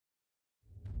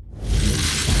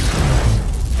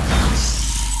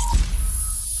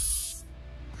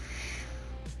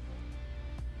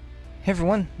Hey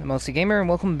everyone, I'm Mostly Gamer, and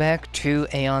welcome back to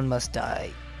AEON Must Die.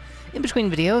 In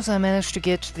between videos, I managed to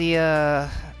get the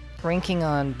ranking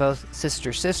on both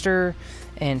Sister Sister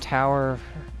and Tower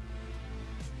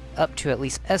up to at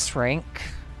least S rank.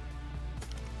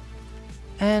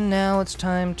 And now it's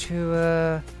time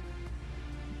to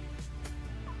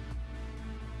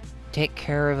take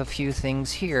care of a few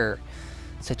things here,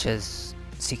 such as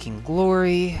Seeking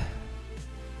Glory,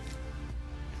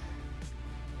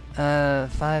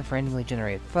 5 randomly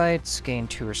generated fights, gain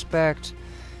 2 respect.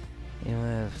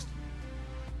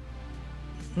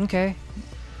 Okay.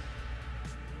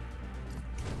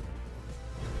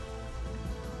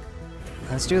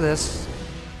 Let's do this.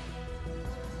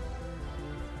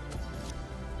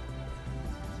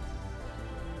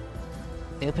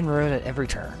 The open road at every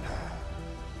turn.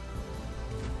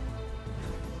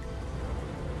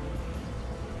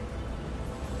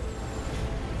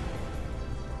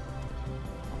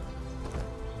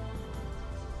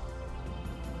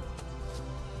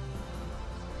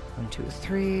 One, two,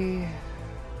 three.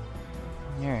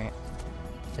 Alright.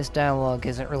 This dialogue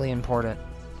isn't really important.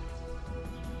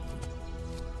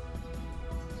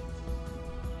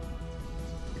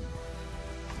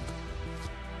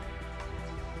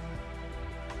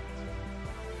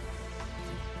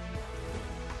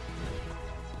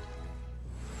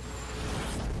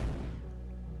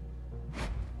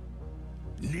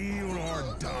 Kneel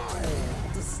or die.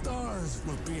 The stars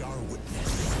will be our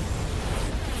witness.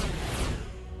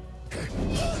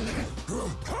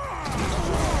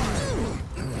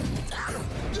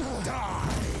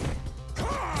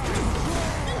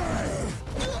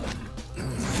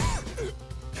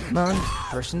 Come on,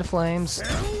 burst into flames.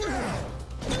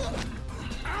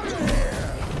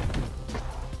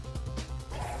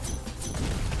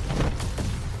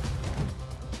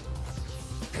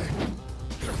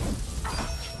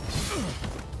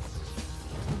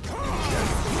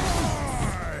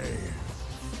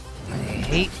 I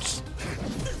hate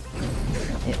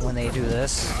it when they do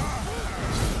this.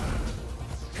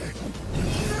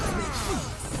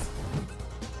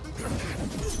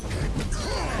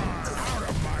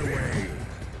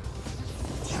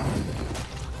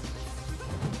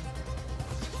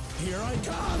 Here I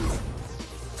come!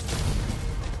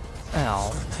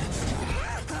 Ow.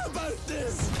 How about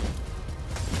this?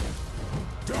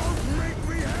 Don't make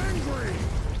me angry!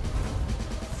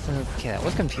 Okay, that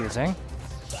was confusing.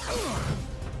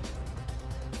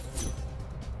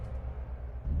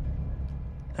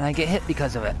 And I get hit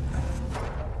because of it.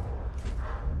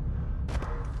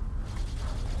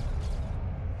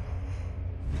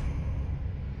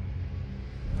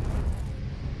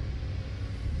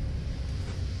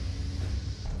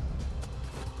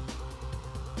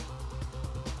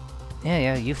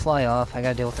 Yeah, you fly off. I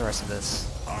gotta deal with the rest of this.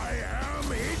 I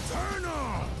am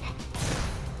eternal!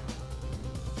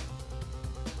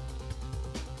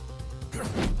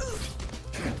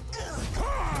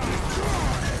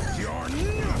 You're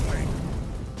nothing!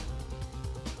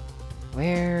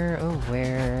 Where, oh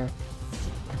where?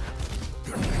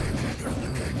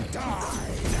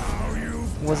 Die! Now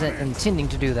you've Wasn't intending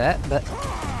to do that, but...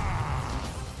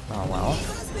 oh well.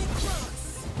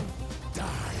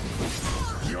 died!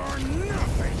 You're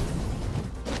nothing!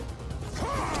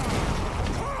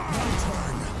 My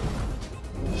turn!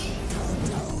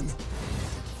 Countdown!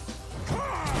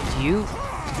 You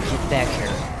get back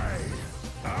here.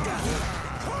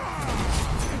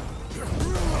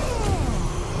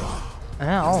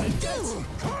 Ow.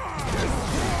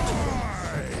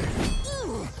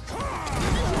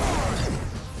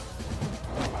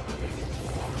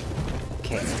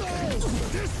 Okay.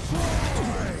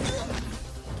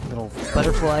 Little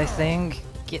butterfly thing.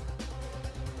 Get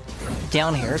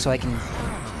down here so I can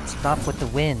stop with the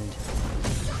wind.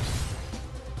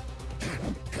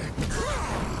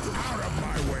 Out of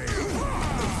my way!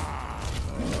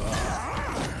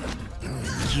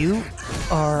 You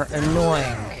are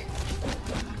annoying.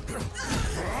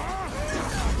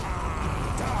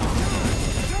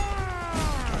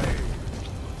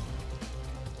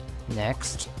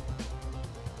 Next.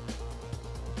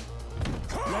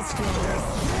 Let's go!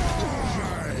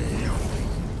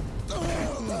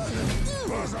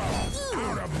 Buzz off!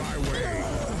 Out of my way!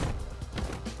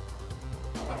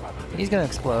 He's gonna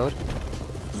explode.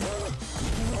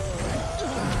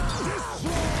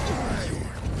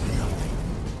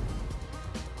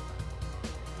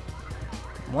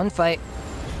 One fight.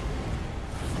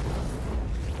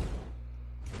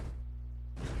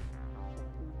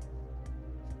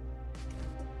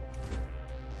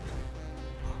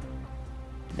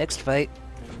 Next fight.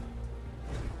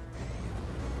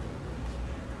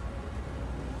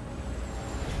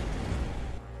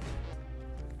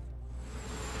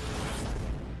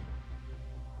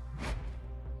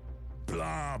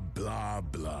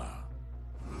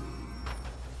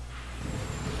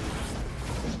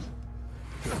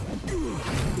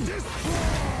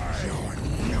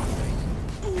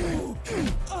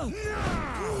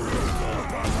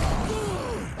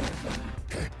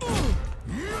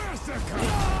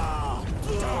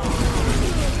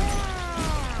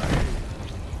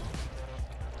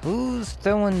 Who's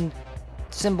throwing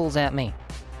symbols at me?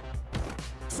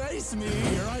 Face me,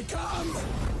 here I come!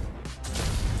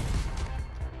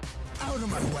 Out of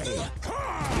my way!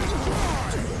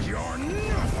 You're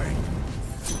nothing!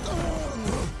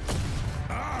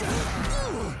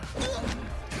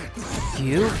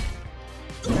 You?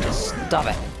 Stop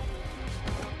it.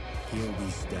 Here we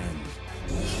stand.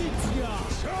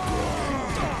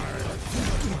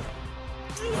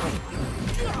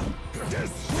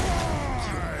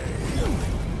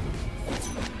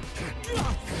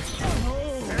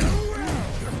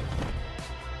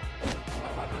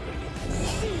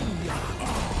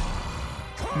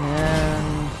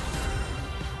 And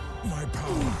My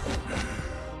power.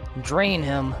 drain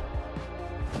him.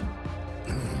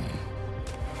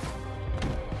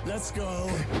 Let's go.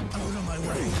 Out of my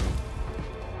way.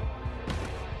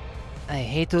 I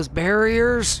hate those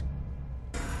barriers.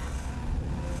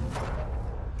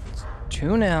 It's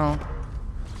 2 now.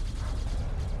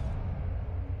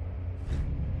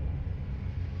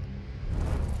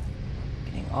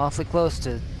 Getting awfully close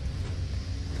to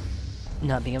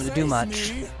not being able to do Face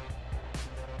much. me.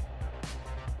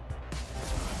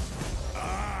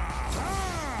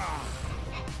 Aha!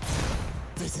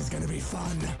 This is gonna be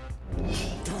fun.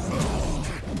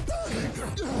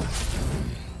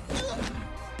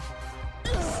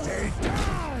 Stay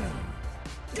down.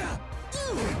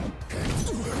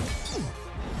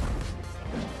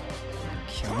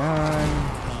 Come on.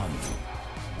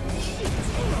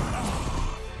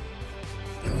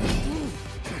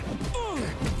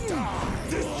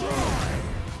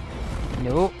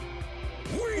 Nope.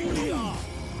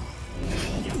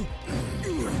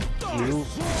 You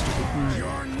stupid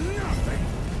You're nothing.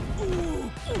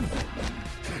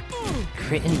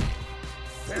 cretin.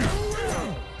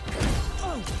 Farewell.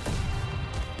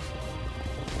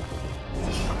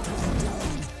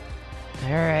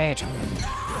 Alright.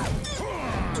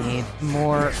 Need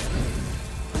more.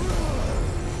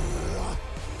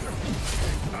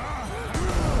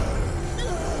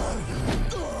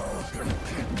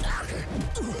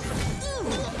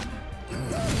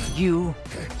 You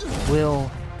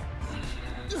will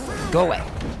go away.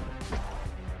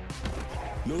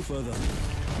 No further.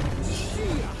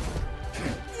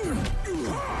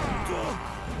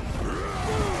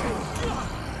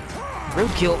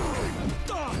 Roadkill.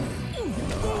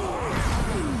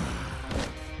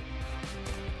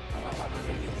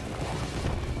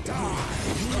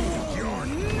 You're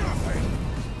nothing.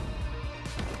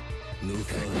 No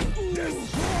further.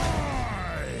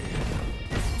 Destroy.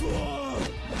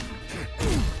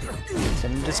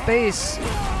 Send him to space.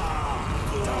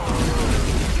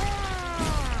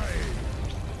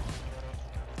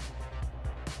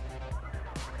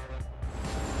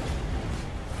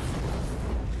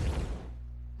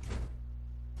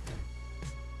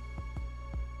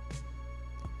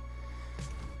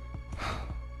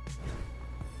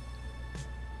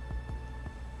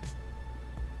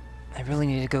 I really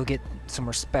need to go get some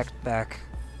respect back.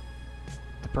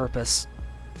 The purpose.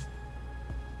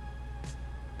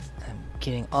 I'm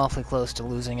getting awfully close to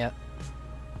losing it.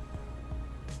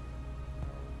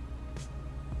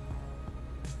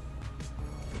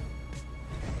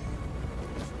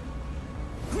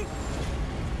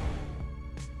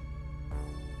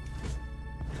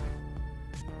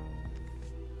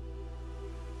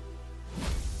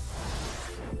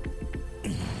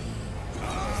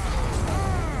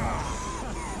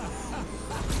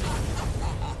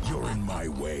 You're in my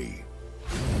way.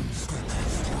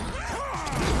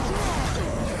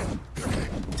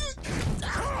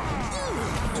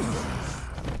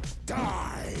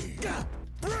 Die!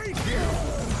 Break you!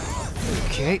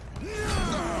 Okay.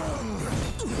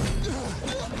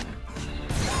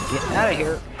 Get out of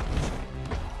here.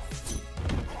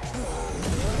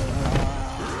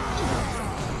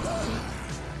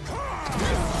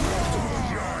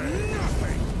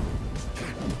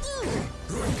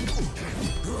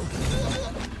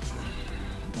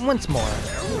 Once more.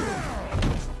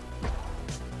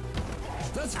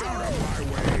 Let's go out of my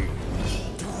way.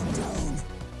 Calm down.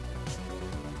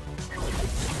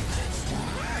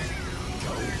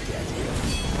 Go get him.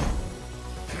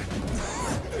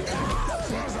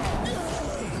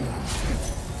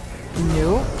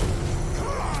 Nope.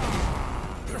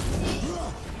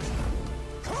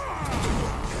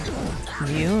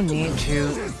 You need to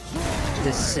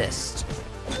desist.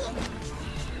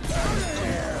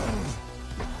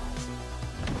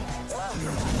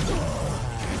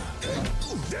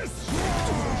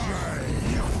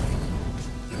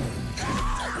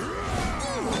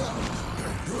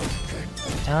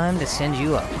 Time to send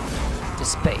you up. to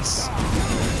space.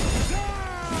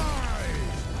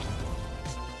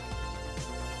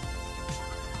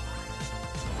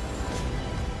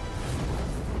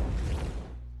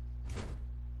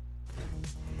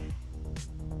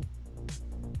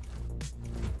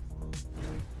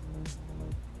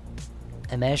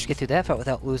 I managed to get through that fight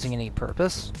without losing any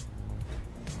purpose.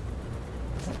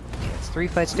 Okay, it's 3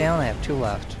 fights down, I have 2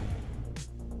 left.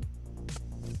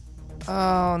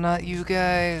 Oh, not you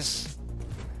guys.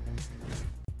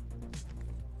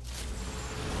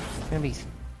 You're gonna be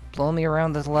blowing me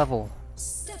around this level.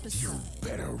 Step aside. You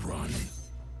better run.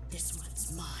 This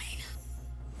one's mine.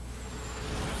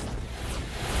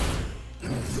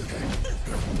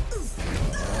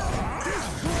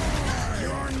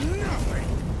 You're nothing.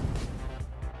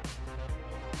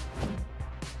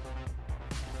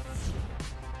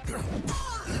 Go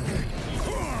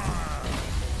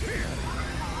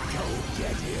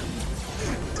get him.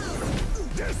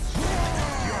 Destroy.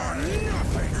 You're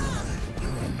nothing.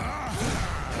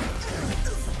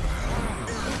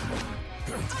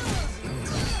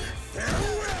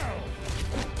 Farewell.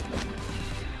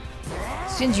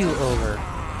 Send you over.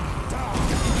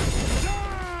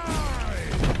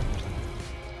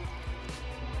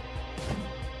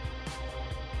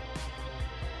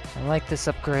 I like this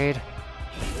upgrade.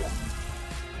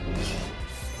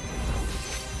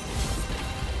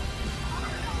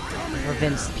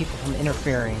 Prevents people from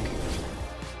interfering.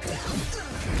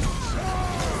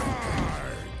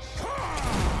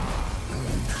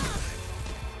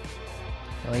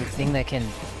 The only thing that can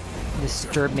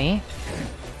disturb me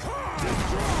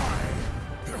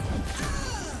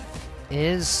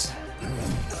is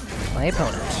my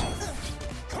opponent.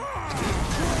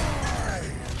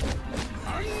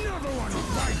 Another one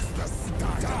bites the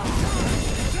style.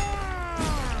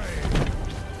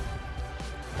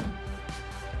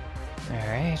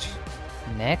 Alright.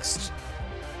 Next.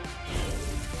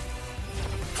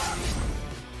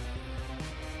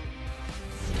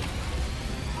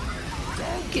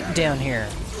 Get down here.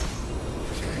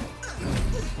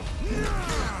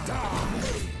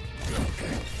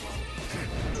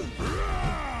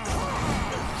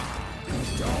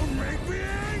 Don't make me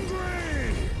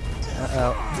angry.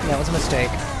 Uh-oh. That was a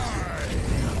mistake.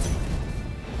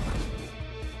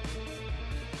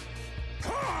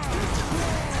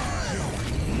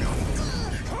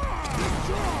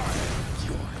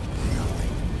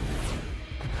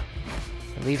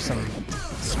 Relieve some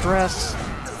stress.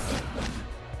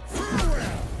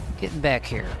 Getting back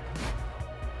here.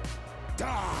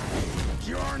 Die.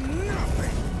 You're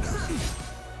nothing.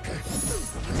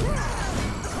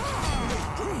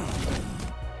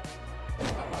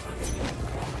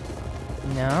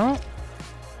 No?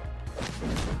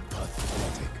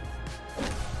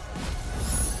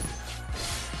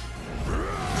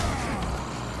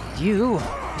 You.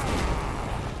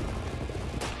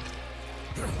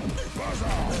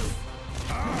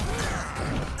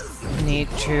 Need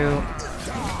to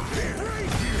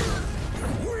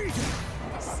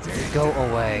go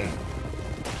away.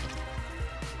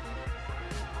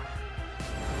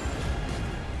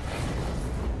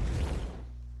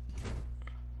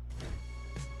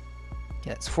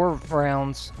 Yeah, it's 4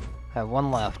 rounds. I have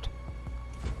 1 left.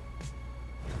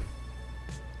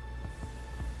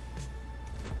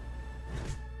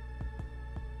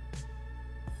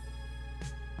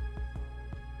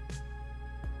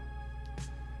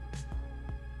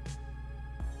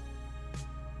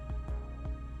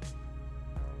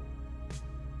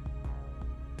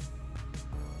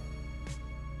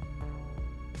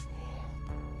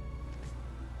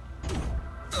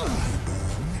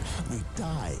 We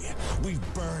die. We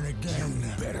burn again.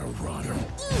 You better run.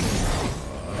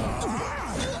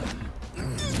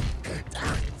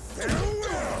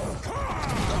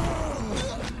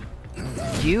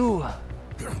 You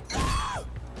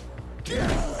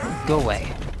go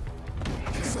away.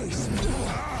 Face me.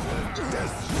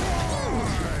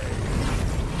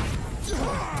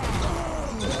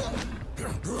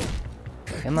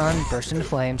 Come on, burst into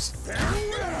flames.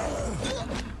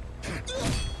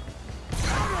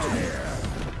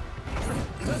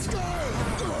 Let's go.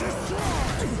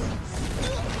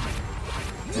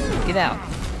 Get out.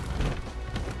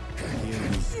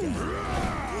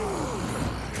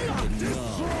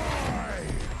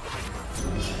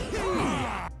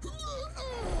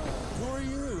 Who are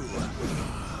you?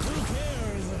 Who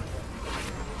cares?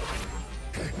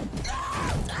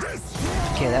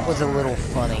 Okay, that was a little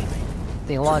funny.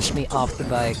 They launched me off the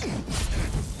bike.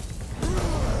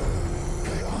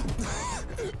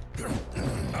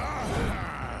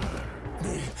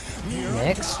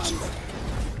 Next.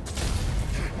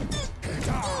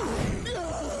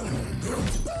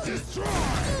 Destroy.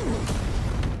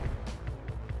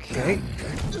 Okay.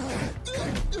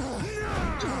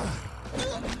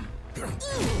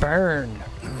 Burn.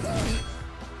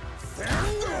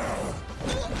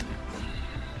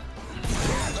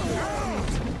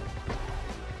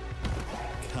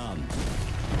 Come.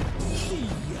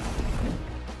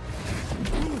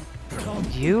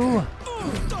 You?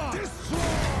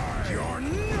 You're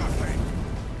nothing.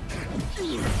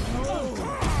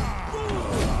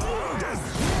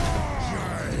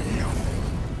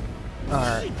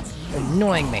 Are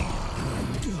annoying me.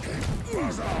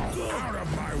 Out of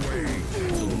my way.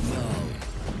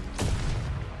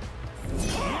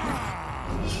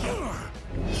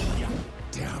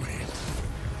 Damn it.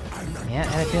 I'm not. Yeah, I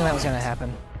had a feeling that was gonna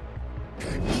happen.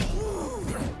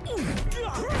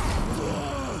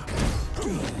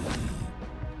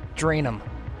 Drain them.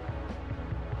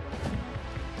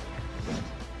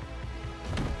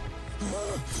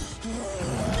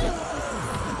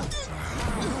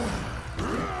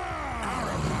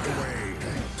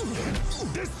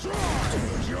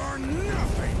 You're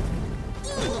nothing.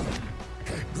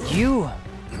 You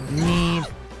need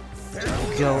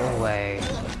to go away.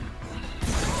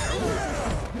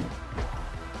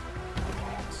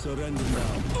 Surrender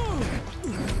now.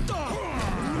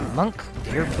 Monk,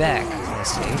 you're back, I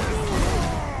see.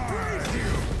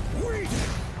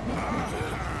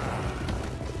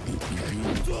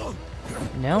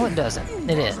 No, it doesn't.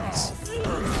 It ends.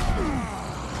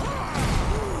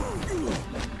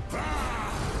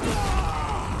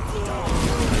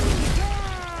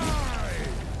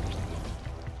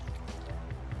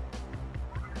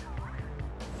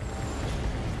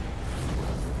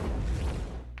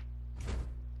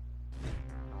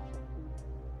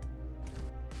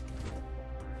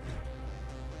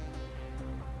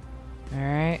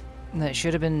 Alright, that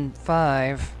should have been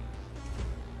 5.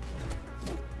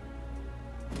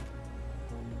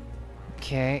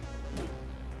 Okay.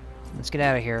 Let's get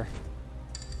out of here.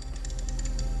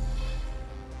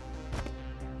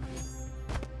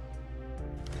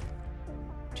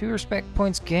 Two respect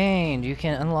points gained. You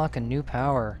can unlock a new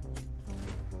power.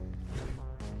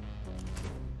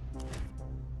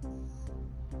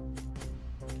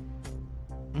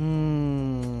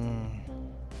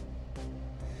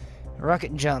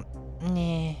 Rocket jump.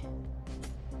 Nah.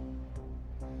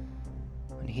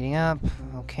 When heating up,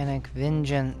 volcanic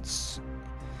vengeance.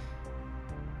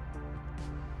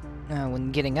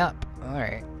 When getting up.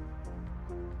 Alright.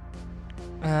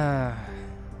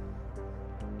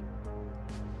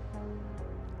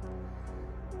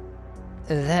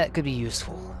 That could be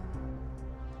useful.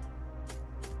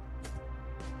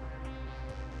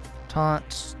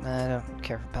 Taunt. I don't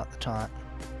care about the taunt.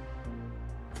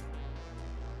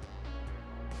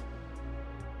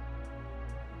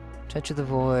 Touch of the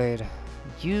Void.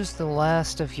 Use the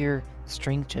last of your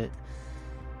strength to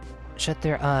shut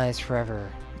their eyes forever.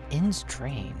 Ends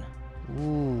drain.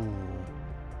 Ooh.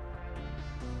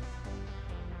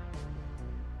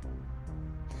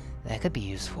 That could be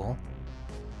useful.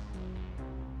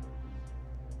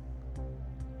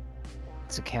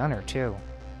 It's a counter, too.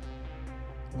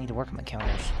 I need to work on my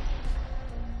counters.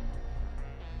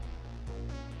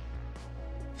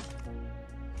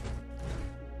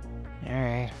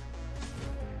 Alright.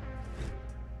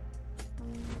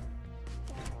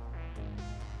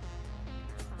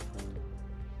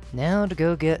 Now to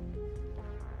go get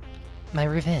my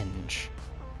revenge.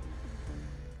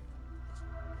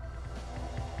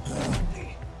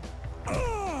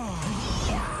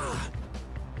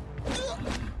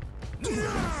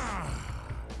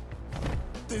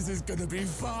 This is gonna be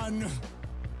fun.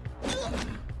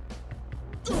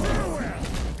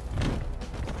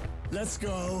 Let's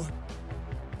go.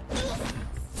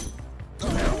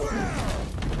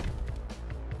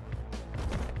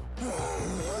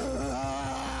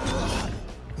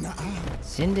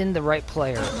 Send in the right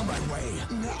player. On my way.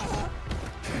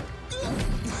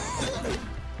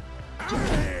 Out of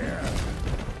here.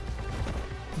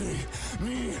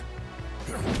 Me.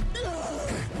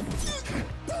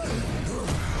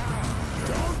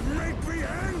 Don't make me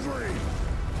angry.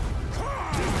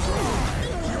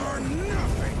 You're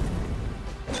nothing.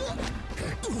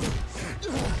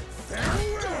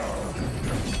 Farewell.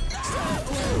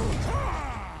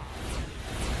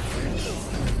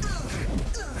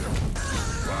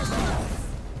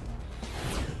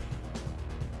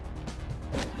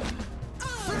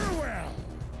 Farewell.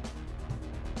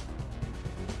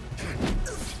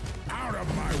 Out of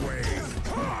my way.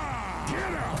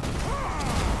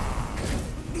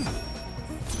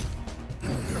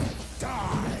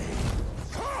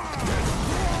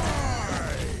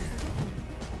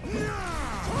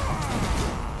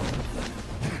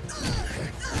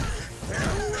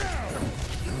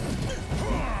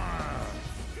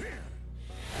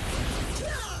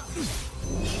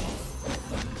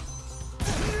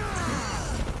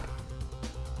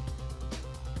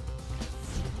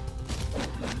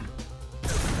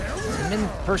 I'm in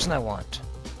the person I want.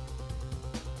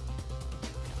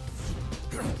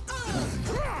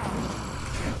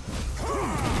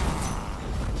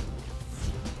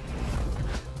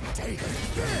 Take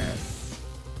this!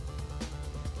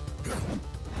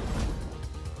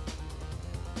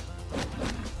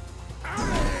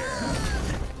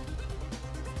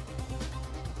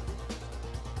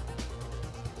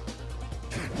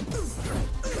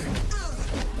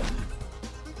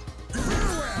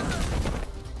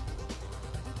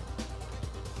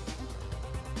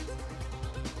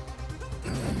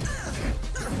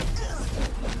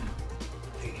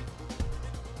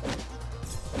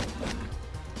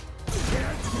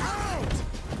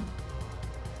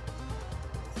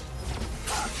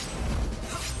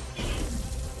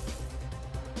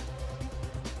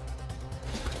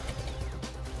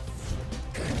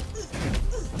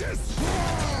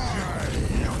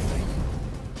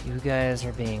 You guys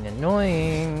are being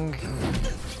annoying.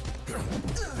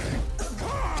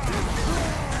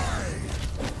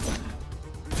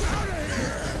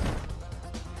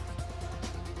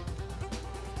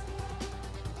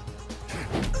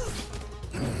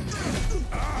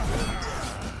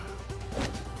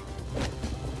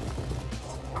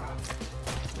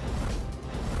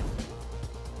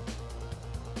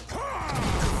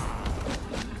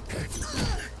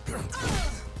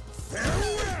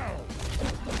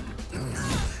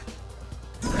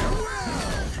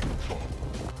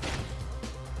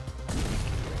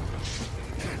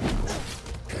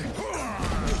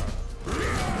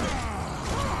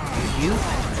 You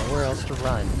have nowhere else to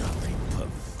run. Nothing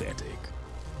pathetic.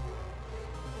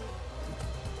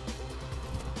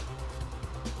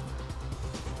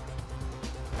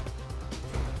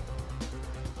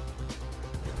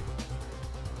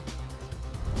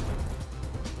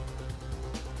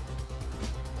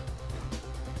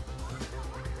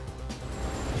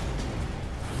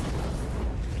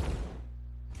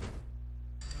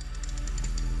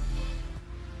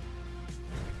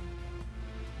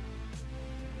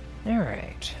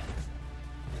 Alright.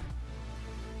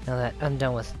 Now that I'm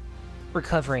done with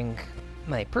recovering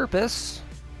my purpose,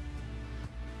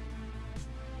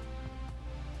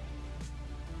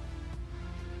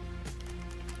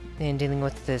 and dealing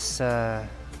with this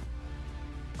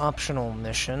optional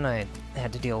mission I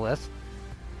had to deal with,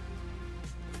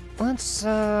 let's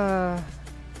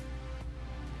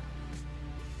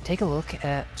take a look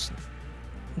at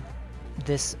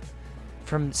this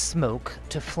from smoke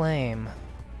to flame.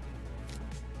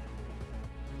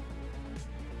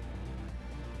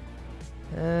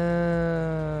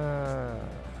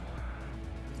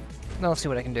 I'll see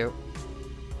what I can do.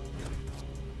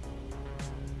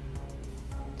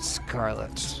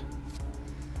 Scarlet.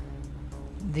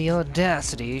 The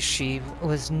audacity, she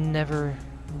was never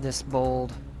this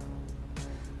bold.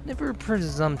 Never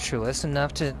presumptuous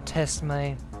enough to test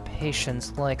my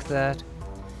patience like that.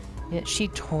 Yet she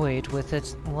toyed with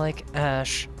it like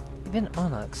Ash. Even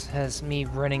Onyx has me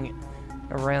running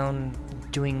around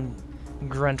doing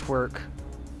grunt work.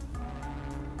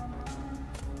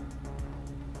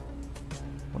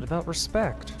 What about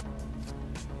respect?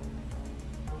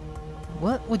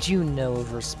 What would you know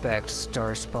of respect,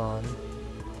 Starspawn?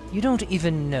 You don't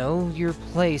even know your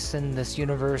place in this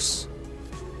universe.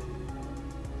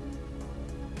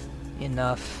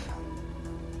 Enough.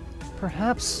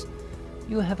 Perhaps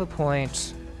you have a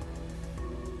point.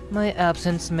 My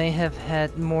absence may have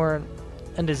had more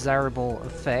undesirable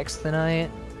effects than I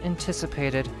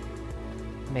anticipated.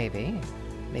 Maybe.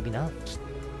 Maybe not.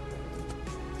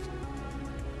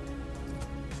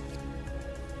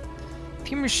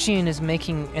 If your machine is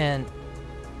making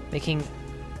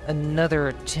another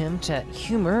attempt at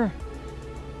humor,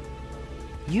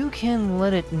 you can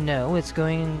let it know it's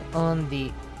going on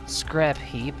the scrap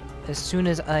heap as soon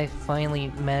as I finally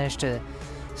manage to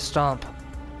stamp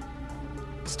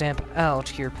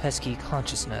out your pesky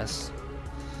consciousness.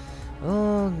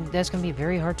 Oh, that's gonna be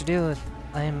very hard to do if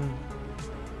I'm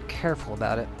careful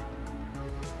about it.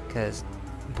 'Cause,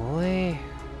 boy,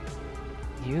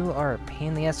 you are a pain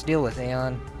in the ass to deal with,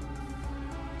 AEON.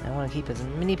 I want to keep as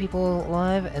many people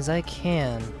alive as I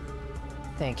can.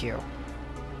 Thank you.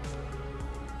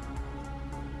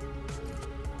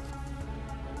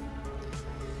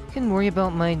 You can worry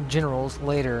about my generals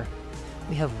later.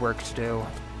 We have work to do.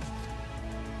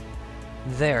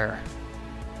 There.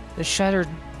 The Shattered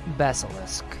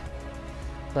Basilisk.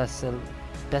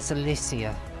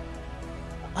 Basilicia.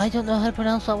 I don't know how to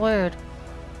pronounce that word.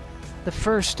 The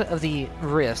first of the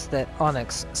rifts that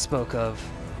Onyx spoke of.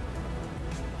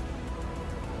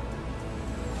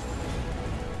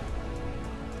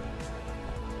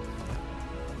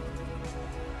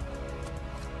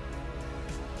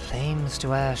 flames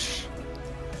to ash.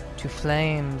 To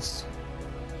flames.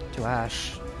 To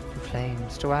ash. To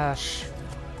flames. To ash.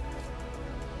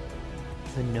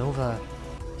 The Nova.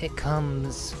 It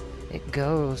comes. It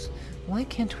goes. Why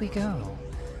can't we go?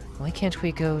 Why can't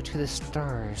we go to the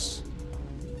stars?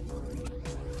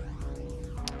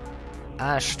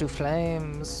 Ash to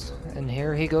flames. And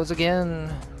here he goes again.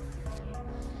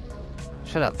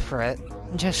 Shut up, Fred.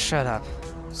 Just shut up.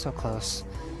 So close.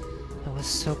 I was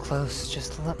so close.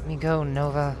 Just let me go,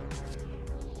 Nova.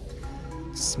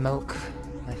 Smoke.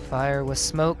 My fire was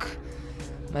smoke.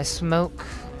 My smoke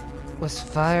was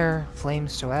fire.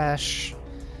 Flames to ash.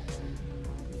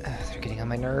 They're getting on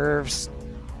my nerves.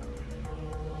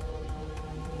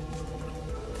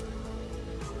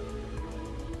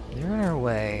 They're in our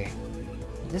way.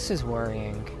 This is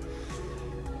worrying.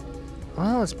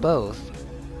 Well, it's both.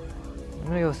 I'm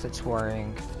gonna go with it's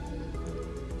worrying.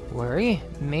 Worry?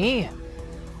 Me?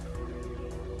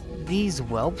 These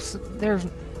whelps, their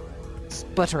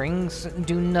sputterings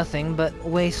do nothing but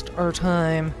waste our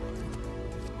time.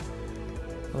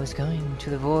 I was going to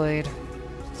the void, to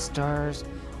the stars,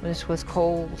 when it was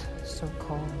cold, so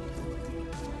cold.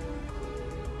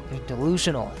 They're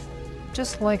delusional,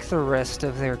 just like the rest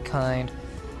of their kind.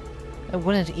 I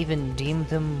wouldn't even deem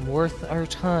them worth our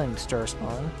time,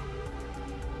 Starspawn.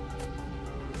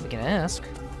 We can ask.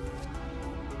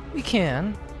 We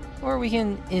can. Or we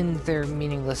can end their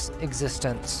meaningless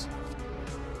existence.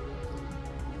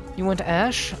 You want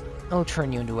ash? I'll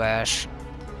turn you into ash.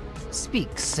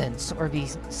 Speak sense or be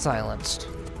silenced.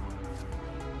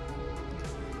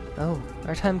 Oh,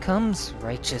 our time comes,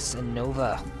 Righteous and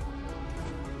Nova.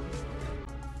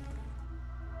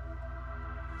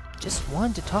 Just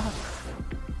wanted to talk.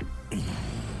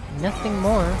 Nothing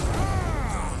more.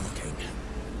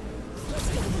 Let's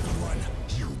go with the run.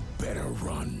 You better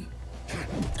run.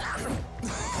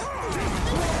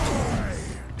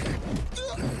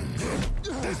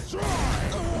 Destroy!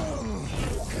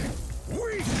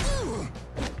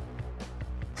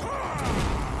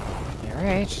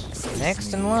 Alright,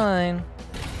 next in line.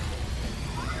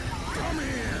 Come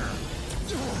here.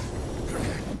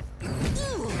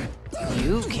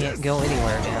 You can't go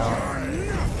anywhere now.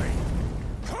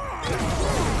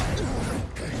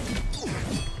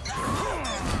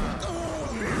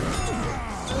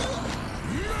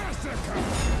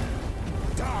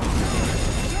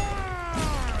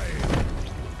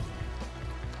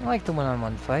 I like the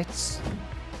one-on-one fights.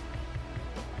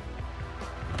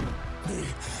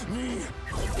 Me.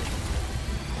 Go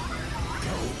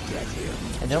get him.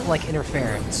 I don't like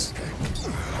interference.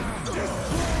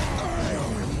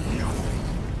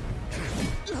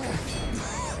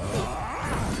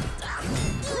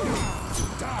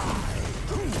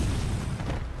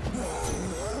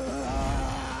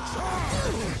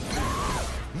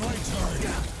 My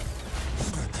turn.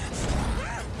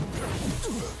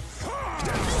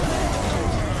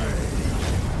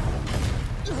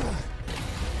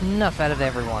 Enough out of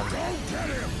everyone.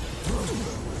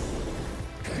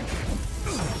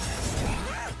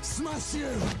 Smash you.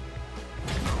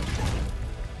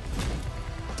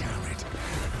 Damn it.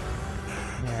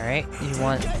 Alright, you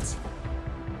want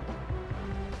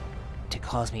to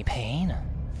cause me pain?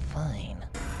 Fine.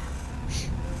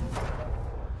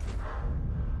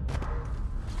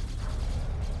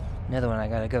 Another one I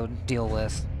gotta go deal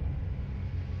with.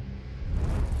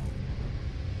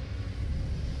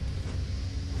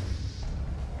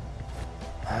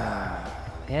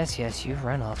 Yes, yes, you've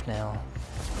run off now.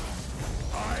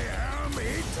 I am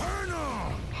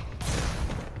eternal.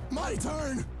 My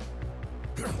turn.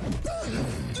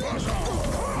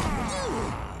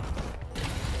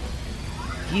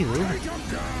 You? Take him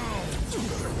down.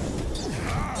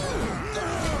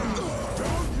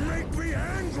 Don't make me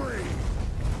angry.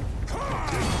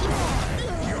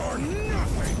 You're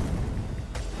nothing.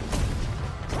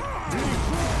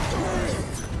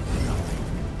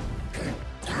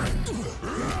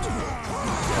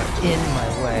 In my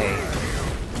way.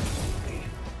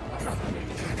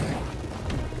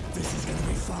 This is gonna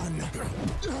be fun.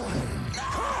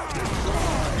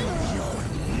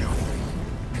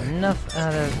 Enough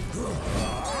out of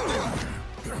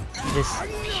this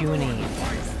puny.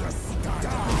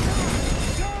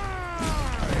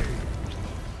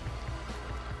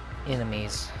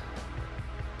 Enemies.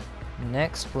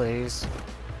 Next, please.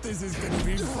 This is gonna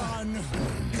be fun.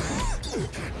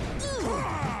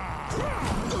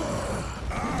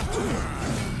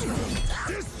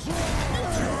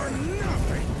 You're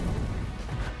nothing.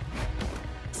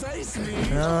 Face me.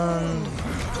 And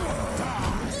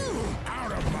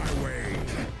Out of my way.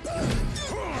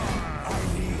 I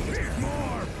need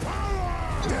more power.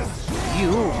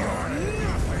 you. You're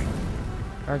nothing.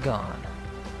 are gone.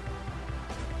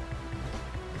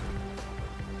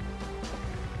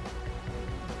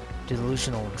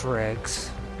 Delusional dregs.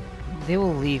 They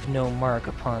will leave no mark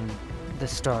upon the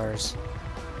stars.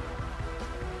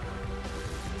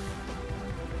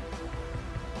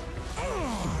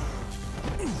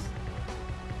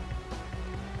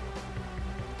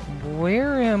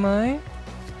 Where am I?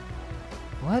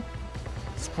 What?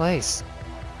 This place.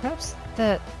 Perhaps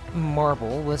that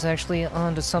marble was actually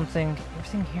onto something.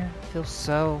 Everything here feels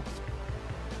so...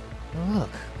 Look,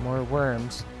 more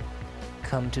worms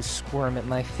come to squirm at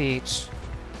my feet.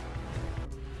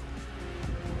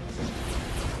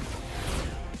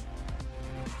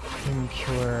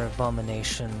 Impure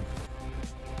abomination.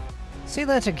 Say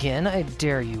that again, I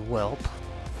dare you, whelp.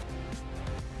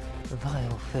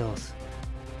 Vile filth.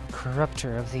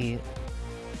 Corrupter of the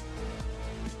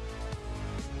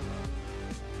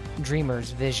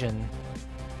dreamer's vision.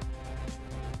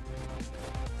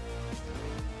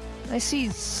 I see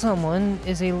someone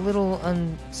is a little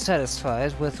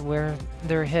unsatisfied with where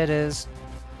their head is.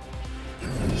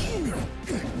 Alright,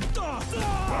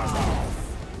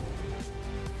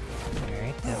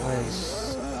 that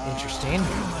was interesting.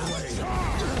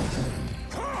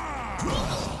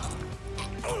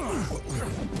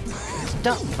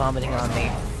 Stop vomiting on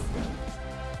me.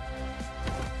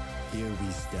 Here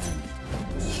we stand.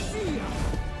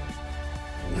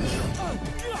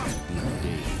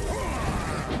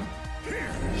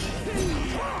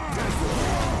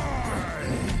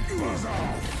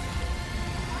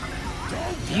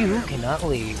 You cannot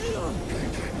leave.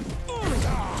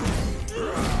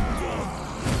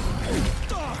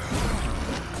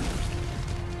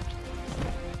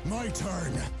 My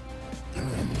turn.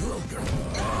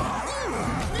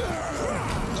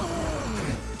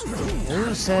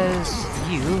 Who says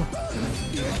you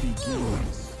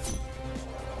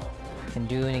can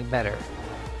do any better?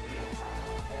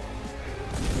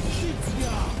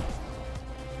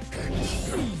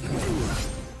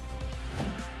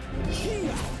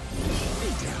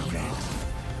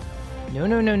 No,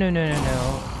 no, no, no, no, no,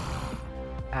 no.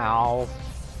 Ow.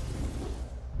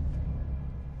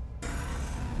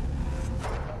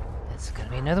 That's gonna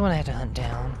be another one I have to hunt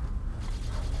down.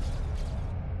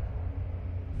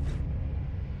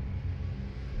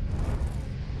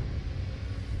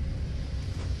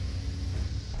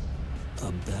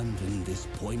 Abandon this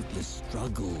pointless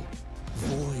struggle.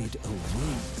 Void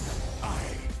awaits.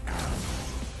 I am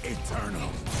eternal.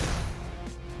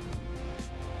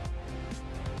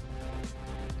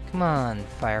 Come on,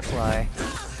 Firefly.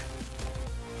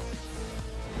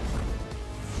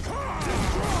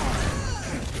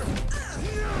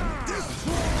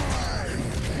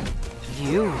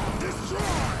 You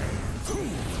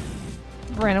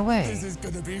ran away. This is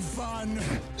gonna be fun.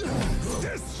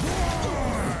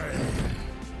 Destroy!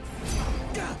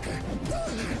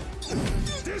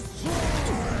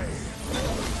 Destroy!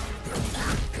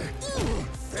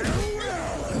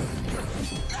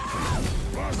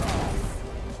 Buzz off!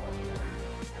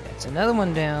 That's another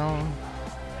one down.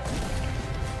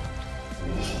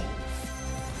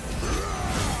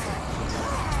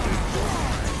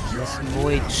 This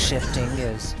void shifting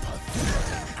is...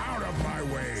 Out of my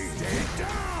way! Stay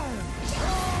down!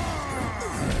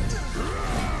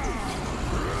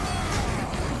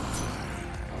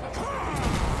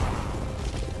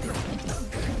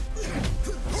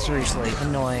 seriously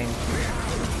annoying.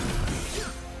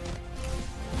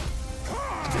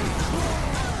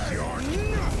 You're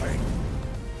nothing!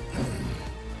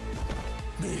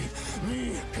 Me.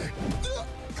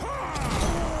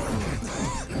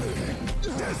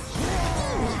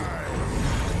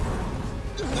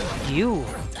 You.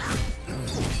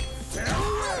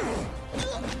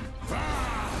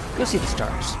 Go see the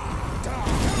stars.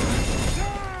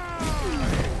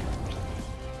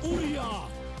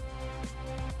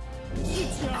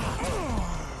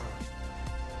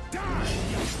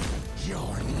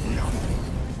 You're nothing.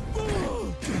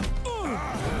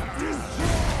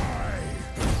 Destroy!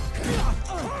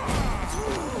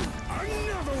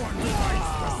 Another one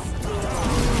bites the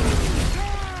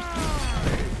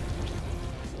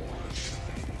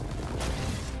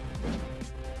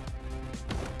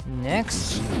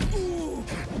Next.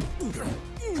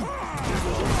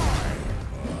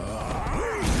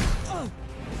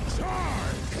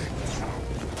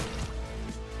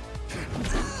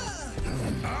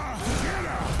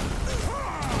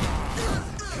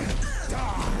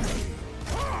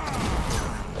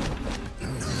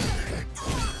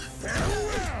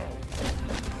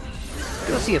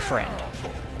 Go see a friend.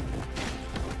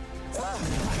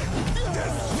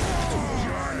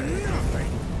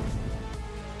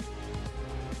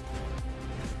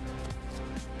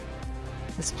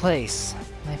 This place.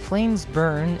 My flames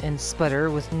burn and sputter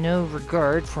with no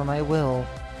regard for my will.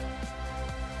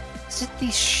 Is it the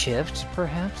shift,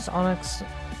 perhaps? Onyx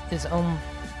is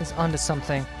onto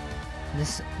something.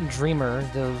 This dreamer,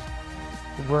 the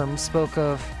worm spoke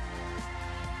of.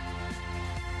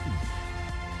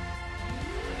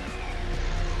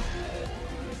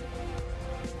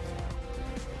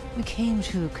 We came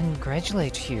to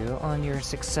congratulate you on your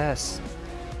success,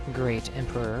 Great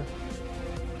Emperor,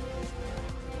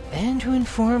 and to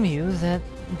inform you that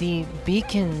the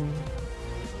beacon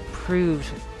proved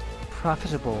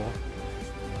profitable.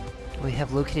 We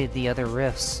have located the other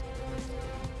rifts.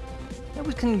 I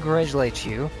would congratulate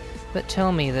you, but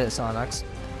tell me this, Onyx.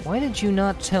 Why did you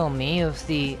not tell me of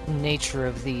the nature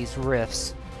of these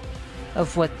rifts?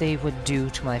 Of what they would do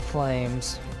to my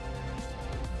flames?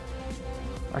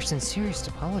 Our sincerest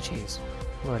apologies,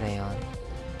 Lord AEON.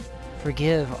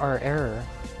 Forgive our error.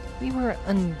 We were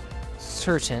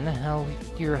uncertain how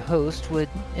your host would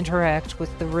interact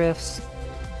with the rifts.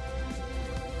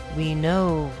 We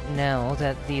know now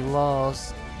that the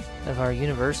laws of our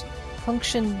universe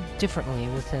function differently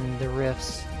within the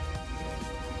rifts.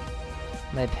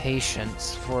 My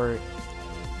patience for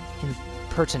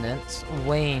impertinence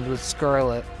waned with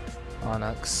Scarlet,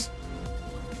 Onyx.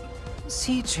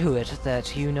 See to it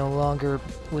that you no longer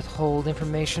withhold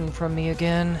information from me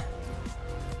again.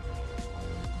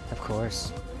 Of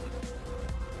course.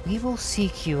 We will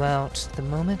seek you out the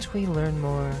moment we learn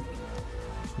more.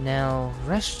 Now,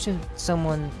 rush to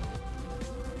Sumnum's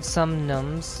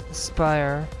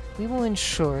spire. We will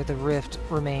ensure the rift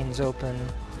remains open.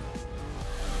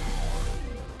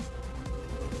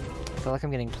 I feel like I'm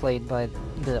getting played by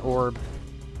the orb.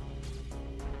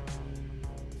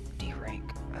 D rank.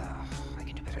 Ugh, I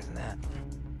can do better than that.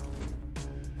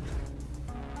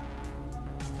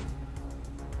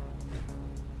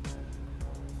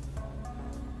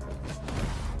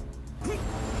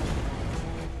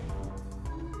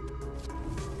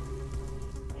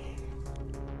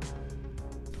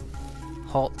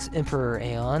 Halt, Emperor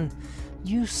AEON.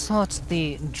 You sought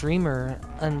the Dreamer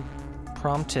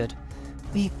unprompted.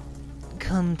 We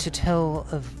come to tell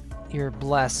of your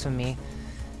blasphemy,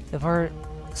 of our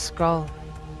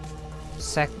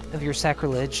of your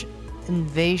sacrilegious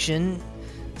invasion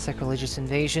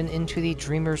into the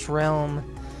Dreamer's realm.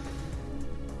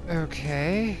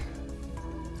 Okay.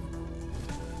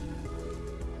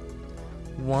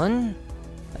 1.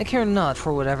 I care not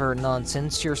for whatever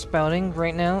nonsense you're spouting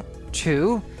right now.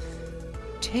 2.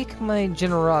 Take my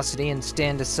generosity and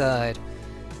stand aside.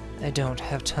 I don't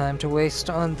have time to waste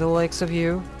on the likes of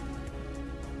you.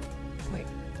 Wait,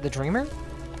 the Dreamer?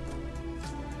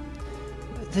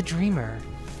 The Dreamer.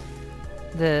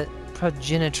 The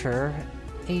progenitor,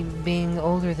 a being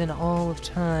older than all of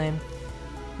time.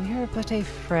 We are but a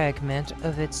fragment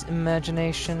of its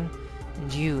imagination,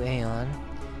 and you, AEON,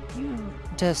 you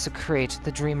desecrate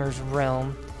the Dreamer's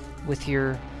realm with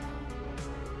your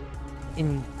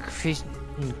I'm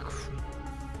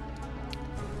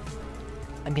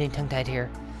getting tongue-tied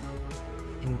here.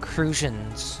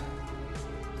 Incursions.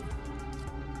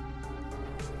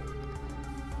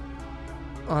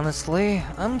 Honestly,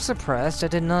 I'm surprised I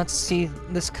did not see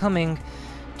this coming.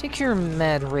 Take your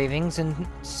mad ravings and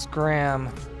scram.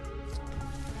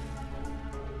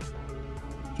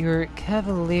 Your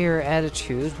cavalier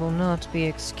attitude will not be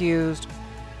excused.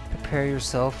 Prepare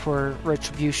yourself for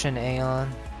retribution, AEON.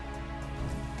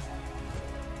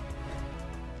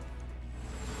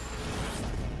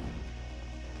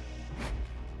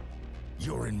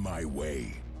 You're in my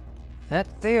way.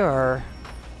 That they are.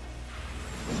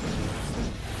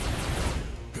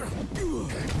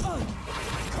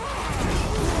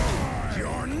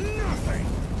 You're nothing.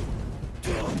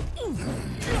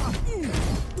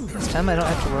 This time I don't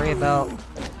have to worry about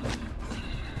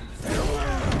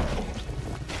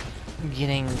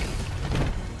getting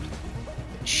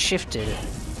shifted.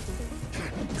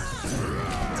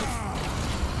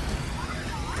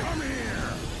 Come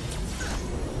here.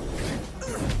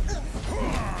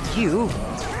 You?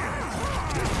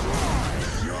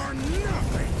 You're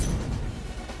nothing.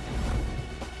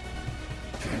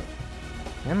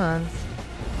 Come on.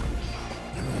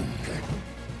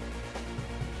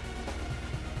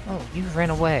 Oh, you ran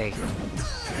away.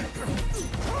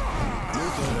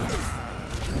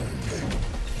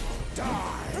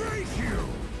 Thank you.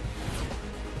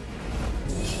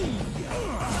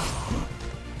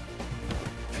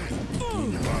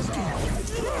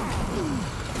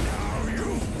 Now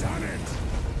you've done it.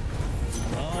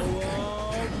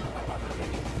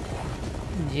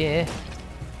 Yeah.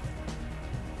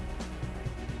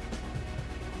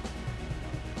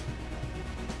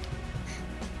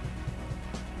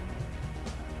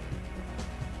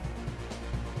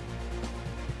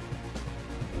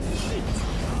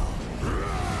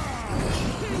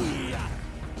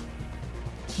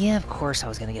 Yeah, of course I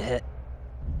was gonna get hit.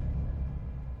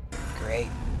 Great.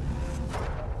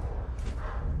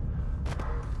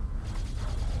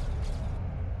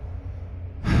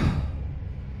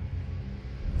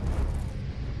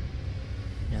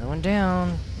 Another one down.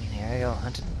 And here I go,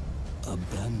 hunting.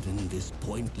 Abandon this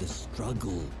pointless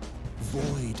struggle.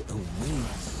 Void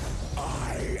awaits.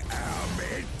 I am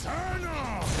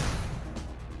eternal!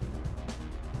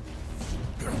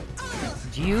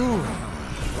 You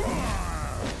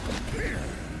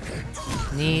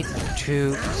need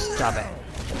to stop it.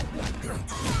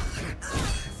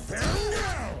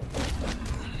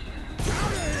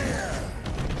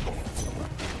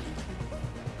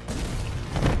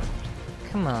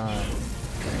 Come on.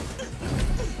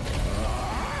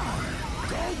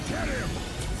 Go get him!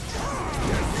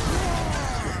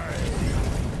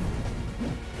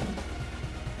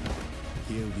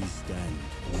 Here we stand.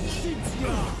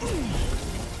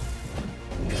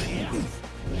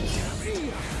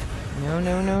 No,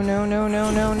 no, no, no, no,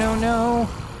 no, no, no, no.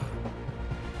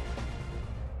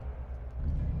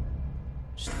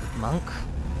 Stupid monk.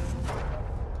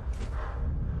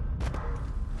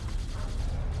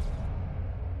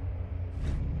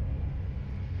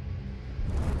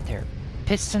 They're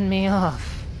pissing me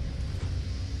off.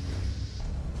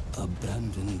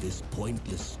 Abandon this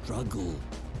pointless struggle.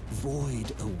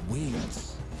 Void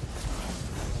awaits.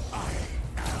 I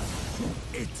am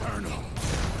eternal.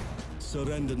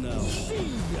 Surrender now.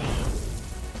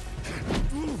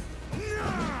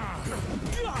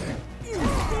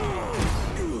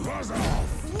 Buzz off.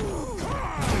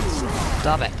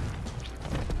 Stop it.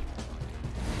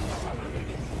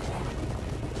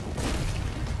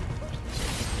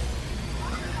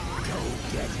 Go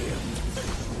get him.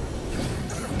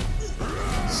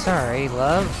 Sorry,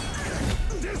 love.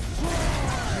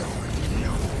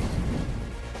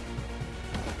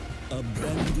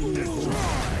 Abandon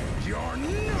you're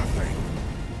nothing.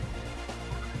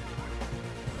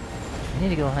 I need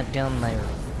to go hunt down my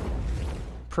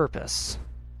purpose.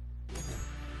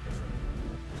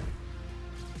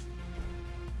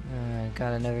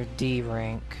 Got another D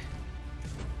rank.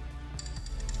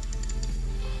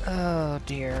 Oh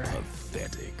dear.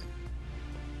 Pathetic.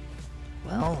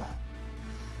 Well,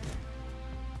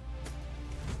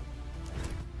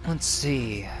 let's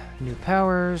see. New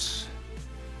powers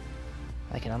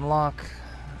I can unlock.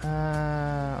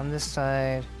 On this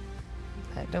side,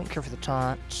 I don't care for the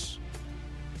taunts.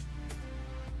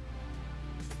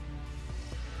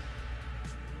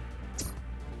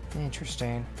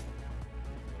 Interesting.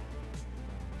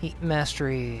 Heat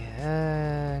mastery.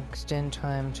 Extend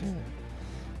time to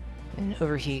an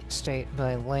overheat state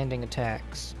by landing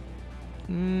attacks.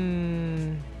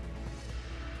 Not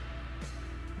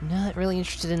really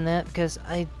interested in that because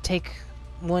I take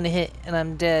one hit and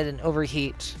I'm dead and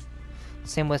overheat.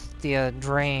 Same with the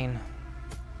drain.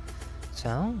 So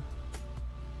I'm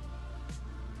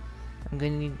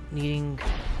going to be needing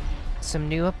some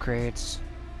new upgrades.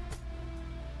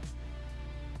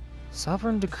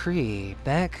 Sovereign Decree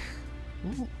back.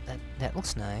 Ooh, that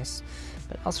looks nice,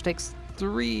 but it also takes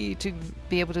 3 to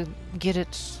be able to get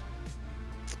it.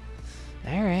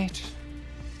 All right.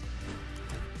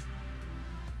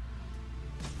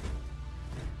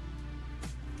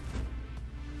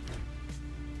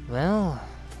 Well,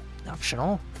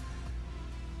 optional.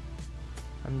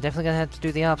 I'm definitely gonna have to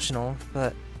do the optional,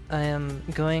 but I am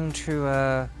going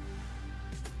to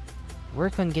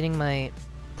work on getting my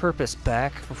purpose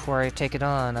back before I take it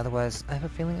on, otherwise I have a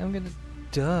feeling I'm gonna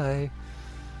die.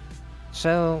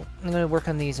 So I'm gonna work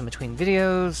on these in between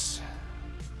videos,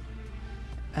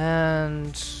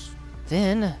 and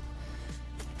then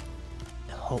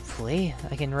hopefully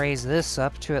I can raise this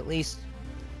up to at least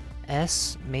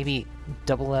S, maybe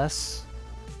double S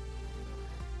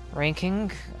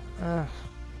ranking.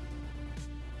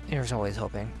 There's always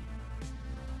hoping.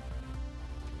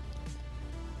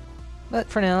 But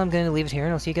for now, I'm going to leave it here,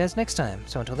 and I'll see you guys next time.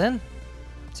 So until then,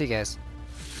 see you guys.